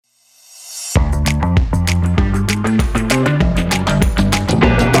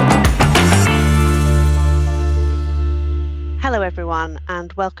everyone,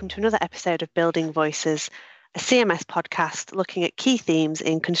 and welcome to another episode of Building Voices, a CMS podcast looking at key themes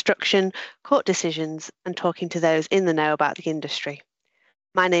in construction, court decisions, and talking to those in the know about the industry.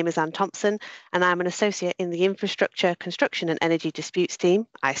 My name is Anne Thompson, and I'm an associate in the Infrastructure, Construction and Energy Disputes team,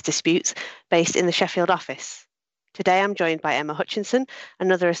 ICE Disputes, based in the Sheffield office. Today I'm joined by Emma Hutchinson,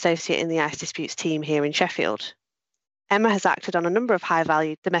 another associate in the ICE Disputes team here in Sheffield. Emma has acted on a number of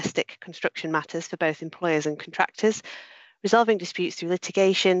high-value domestic construction matters for both employers and contractors, resolving disputes through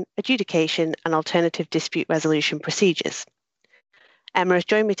litigation, adjudication, and alternative dispute resolution procedures. Emma has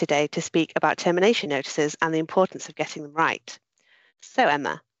joined me today to speak about termination notices and the importance of getting them right. So,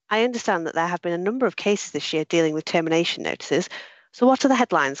 Emma, I understand that there have been a number of cases this year dealing with termination notices. So what are the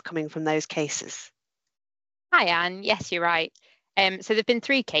headlines coming from those cases? Hi, Anne. Yes, you're right. So there have been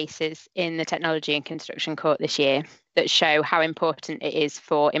 3 cases in the Technology and Construction Court this year that show how important it is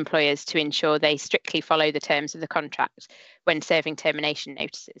for employers to ensure they strictly follow the terms of the contract when serving termination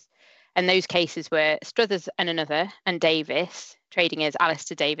notices. And those cases were Struthers and Another and Davis, trading as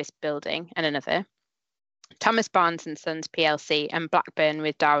Alistair Davis Building and Another, Thomas Barnes and Sons plc and Blackburn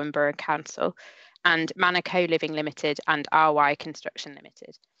with Darwin Borough Council, and Manor Co-Living Limited and RY Construction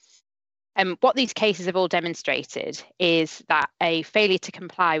Limited. What these cases have all demonstrated is that a failure to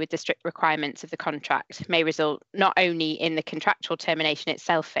comply with the strict requirements of the contract may result not only in the contractual termination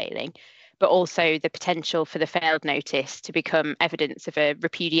itself failing, but also the potential for the failed notice to become evidence of a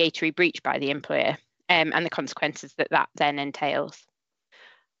repudiatory breach by the employer, and the consequences that that then entails.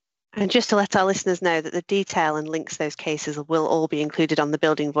 And just to let our listeners know that the detail and links to those cases will all be included on the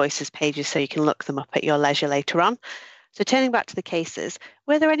Building Voices pages, so you can look them up at your leisure later on. So turning back to the cases,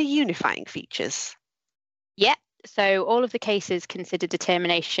 were there any unifying features? Yeah, so all of the cases consider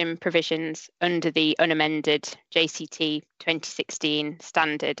determination provisions under the unamended JCT 2016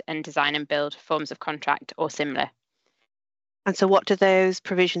 standard and design and build forms of contract or similar. And so what do those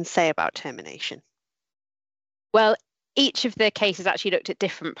provisions say about termination? Well, each of the cases actually looked at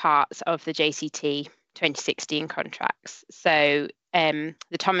different parts of the JCT 2016 contracts. So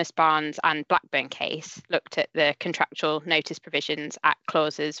the Thomas Barnes and Blackburn case looked at the contractual notice provisions at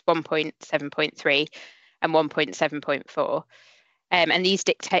clauses 1.7.3 and 1.7.4. And these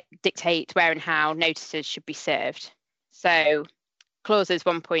dictate where and how notices should be served. So clauses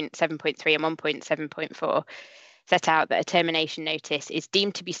 1.7.3 and 1.7.4 set out that a termination notice is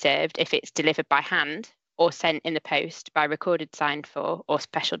deemed to be served if it's delivered by hand or sent in the post by recorded signed for or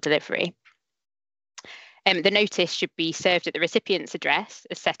special delivery. The notice should be served at the recipient's address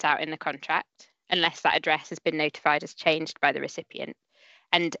as set out in the contract, unless that address has been notified as changed by the recipient.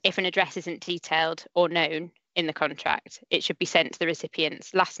 And if an address isn't detailed or known in the contract, it should be sent to the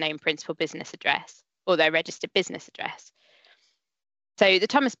recipient's last known principal business address or their registered business address. So the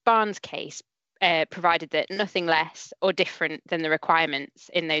Thomas Barnes case provided that nothing less or different than the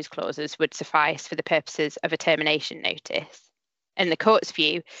requirements in those clauses would suffice for the purposes of a termination notice. And the court's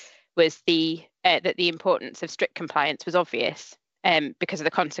view was that the importance of strict compliance was obvious because of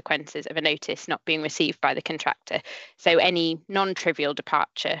the consequences of a notice not being received by the contractor. So any non-trivial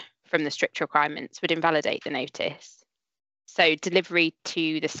departure from the strict requirements would invalidate the notice. So delivery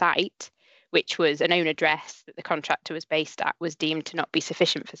to the site, which was a known address that the contractor was based at, was deemed to not be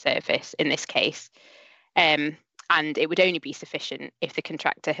sufficient for service in this case. And it would only be sufficient if the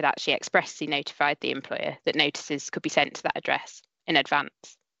contractor had actually expressly notified the employer that notices could be sent to that address in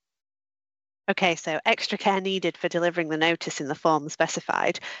advance. Okay, so extra care needed for delivering the notice in the form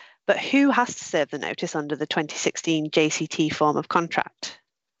specified, but who has to serve the notice under the 2016 JCT form of contract?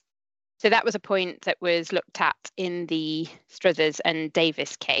 So that was a point that was looked at in the Struthers and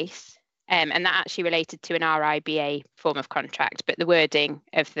Davis case, and that actually related to an RIBA form of contract, but the wording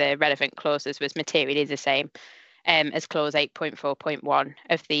of the relevant clauses was materially the same as clause 8.4.1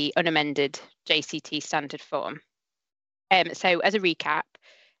 of the unamended JCT standard form. So as a recap,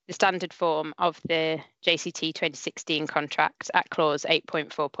 the standard form of the JCT 2016 contract at clause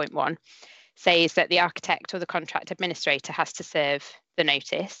 8.4.1 says that the architect or the contract administrator has to serve the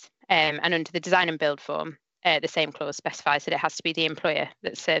notice, and under the design and build form, the same clause specifies that it has to be the employer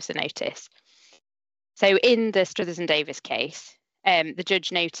that serves the notice. So in the Struthers and Davis case, the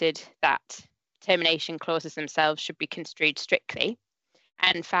judge noted that termination clauses themselves should be construed strictly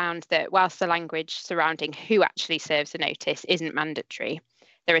and found that whilst the language surrounding who actually serves the notice isn't mandatory,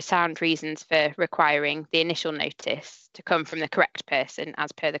 there are sound reasons for requiring the initial notice to come from the correct person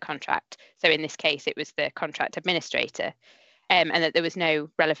as per the contract. So in this case, it was the contract administrator, and that there was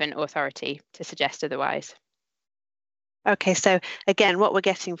no relevant authority to suggest otherwise. Okay, so again, what we're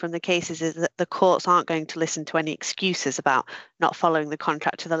getting from the cases is that the courts aren't going to listen to any excuses about not following the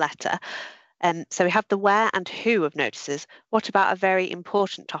contract to the letter. So we have the where and who of notices. What about a very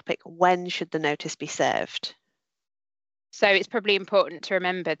important topic? When should the notice be served? So it's probably important to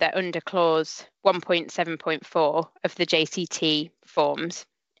remember that under clause 1.7.4 of the JCT forms,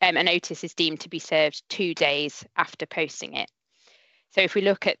 a notice is deemed to be served 2 days after posting it. So if we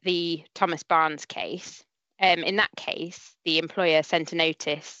look at the Thomas Barnes case, in that case, the employer sent a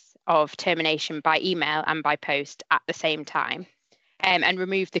notice of termination by email and by post at the same time, and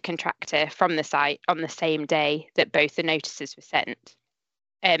removed the contractor from the site on the same day that both the notices were sent.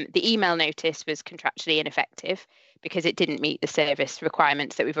 The email notice was contractually ineffective because it didn't meet the service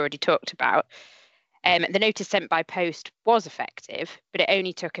requirements that we've already talked about. The notice sent by post was effective, but it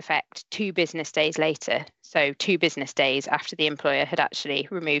only took effect 2 business days later. So 2 business days after the employer had actually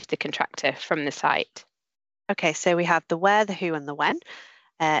removed the contractor from the site. Okay, so we have the where, the who, and the when.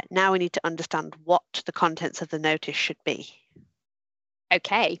 Now we need to understand what the contents of the notice should be.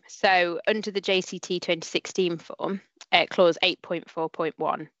 Okay, so under the JCT 2016 form, clause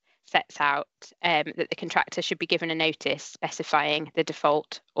 8.4.1 sets out that the contractor should be given a notice specifying the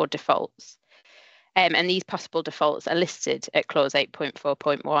default or defaults. And these possible defaults are listed at clause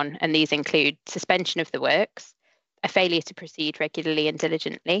 8.4.1, and these include suspension of the works, a failure to proceed regularly and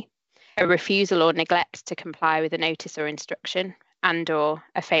diligently, a refusal or neglect to comply with a notice or instruction, and/or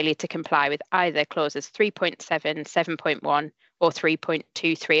a failure to comply with either clauses 3.7, 7.1, or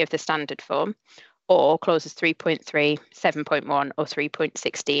 3.23 of the standard form, or clauses 3.3, 7.1, or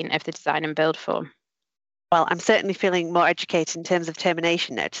 3.16 of the design and build form. Well, I'm certainly feeling more educated in terms of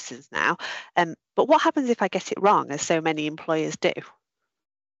termination notices now. But what happens if I get it wrong, as so many employers do?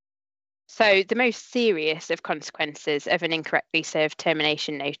 So the most serious of consequences of an incorrectly served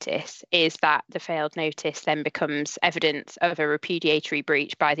termination notice is that the failed notice then becomes evidence of a repudiatory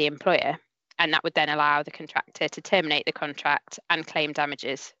breach by the employer, and that would then allow the contractor to terminate the contract and claim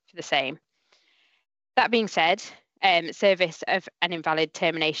damages for the same. That being said, service of an invalid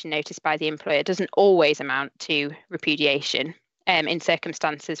termination notice by the employer doesn't always amount to repudiation in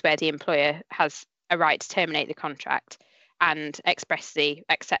circumstances where the employer has a right to terminate the contract and expressly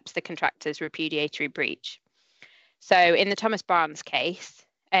accepts the contractor's repudiatory breach. So in the Thomas Barnes case,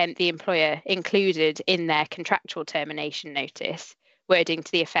 the employer included in their contractual termination notice wording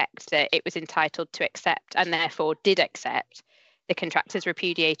to the effect that it was entitled to accept and therefore did accept the contractor's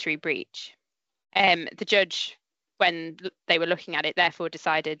repudiatory breach. The judge, when they were looking at it, therefore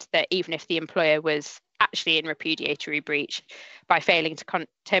decided that even if the employer was actually in repudiatory breach by failing to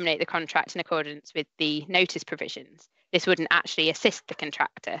terminate the contract in accordance with the notice provisions, this wouldn't actually assist the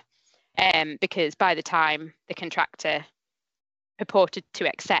contractor, because by the time the contractor purported to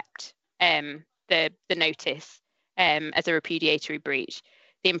accept the notice as a repudiatory breach,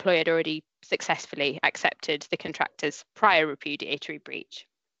 the employer had already successfully accepted the contractor's prior repudiatory breach.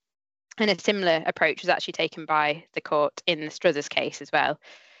 And a similar approach was actually taken by the court in the Struthers case as well.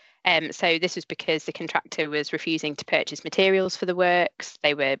 So this was because the contractor was refusing to purchase materials for the works,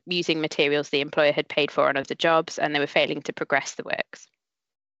 they were using materials the employer had paid for on other jobs, and they were failing to progress the works.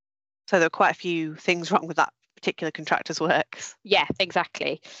 So there are quite a few things wrong with that particular contractor's works. Yeah,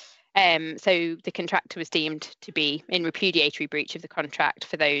 exactly. So the contractor was deemed to be in repudiatory breach of the contract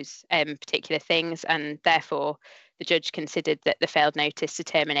for those particular things, and therefore the judge considered that the failed notice to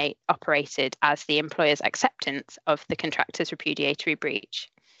terminate operated as the employer's acceptance of the contractor's repudiatory breach.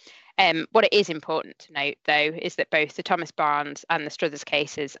 What it is important to note, though, is that both the Thomas Barnes and the Struthers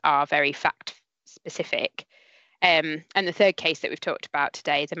cases are very fact-specific. And the third case that we've talked about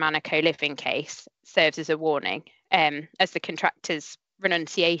today, the Manor Co-Living case, serves as a warning, as the contractor's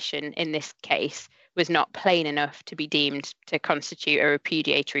renunciation in this case was not plain enough to be deemed to constitute a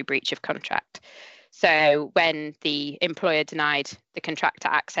repudiatory breach of contract. So when the employer denied the contractor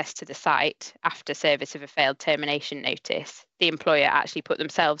access to the site after service of a failed termination notice, the employer actually put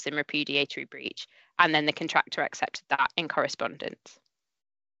themselves in repudiatory breach, and then the contractor accepted that in correspondence.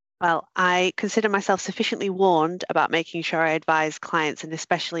 Well, I consider myself sufficiently warned about making sure I advise clients and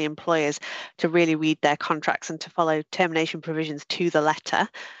especially employers to really read their contracts and to follow termination provisions to the letter.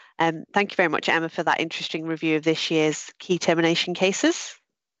 Thank you very much, Emma, for that interesting review of this year's key termination cases.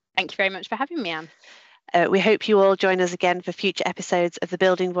 Thank you very much for having me, Anne. We hope you all join us again for future episodes of the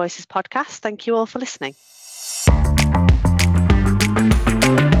Building Voices podcast. Thank you all for listening.